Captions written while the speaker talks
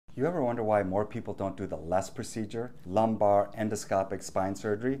You ever wonder why more people don't do the LESS procedure, lumbar endoscopic spine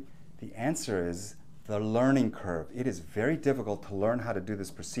surgery? The answer is the learning curve. It is very difficult to learn how to do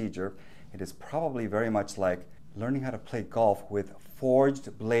this procedure. It is probably very much like learning how to play golf with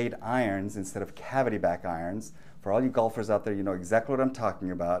forged blade irons instead of cavity back irons. For all you golfers out there, you know exactly what I'm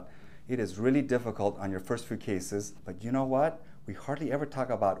talking about. It is really difficult on your first few cases, but you know what? We hardly ever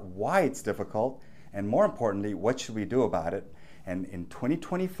talk about why it's difficult, and more importantly, what should we do about it? And in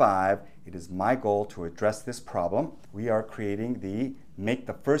 2025, it is my goal to address this problem. We are creating the Make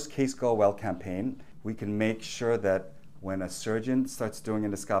the First Case Go Well campaign. We can make sure that when a surgeon starts doing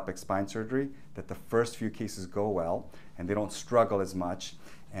endoscopic spine surgery, that the first few cases go well and they don't struggle as much.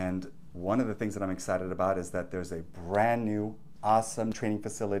 And one of the things that I'm excited about is that there's a brand new awesome training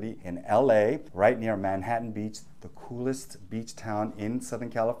facility in LA, right near Manhattan Beach, the coolest beach town in Southern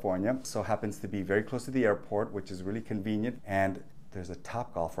California. So happens to be very close to the airport, which is really convenient. And there's a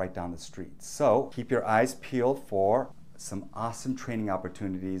Topgolf right down the street. So keep your eyes peeled for some awesome training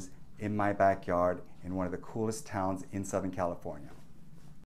opportunities in my backyard in one of the coolest towns in Southern California.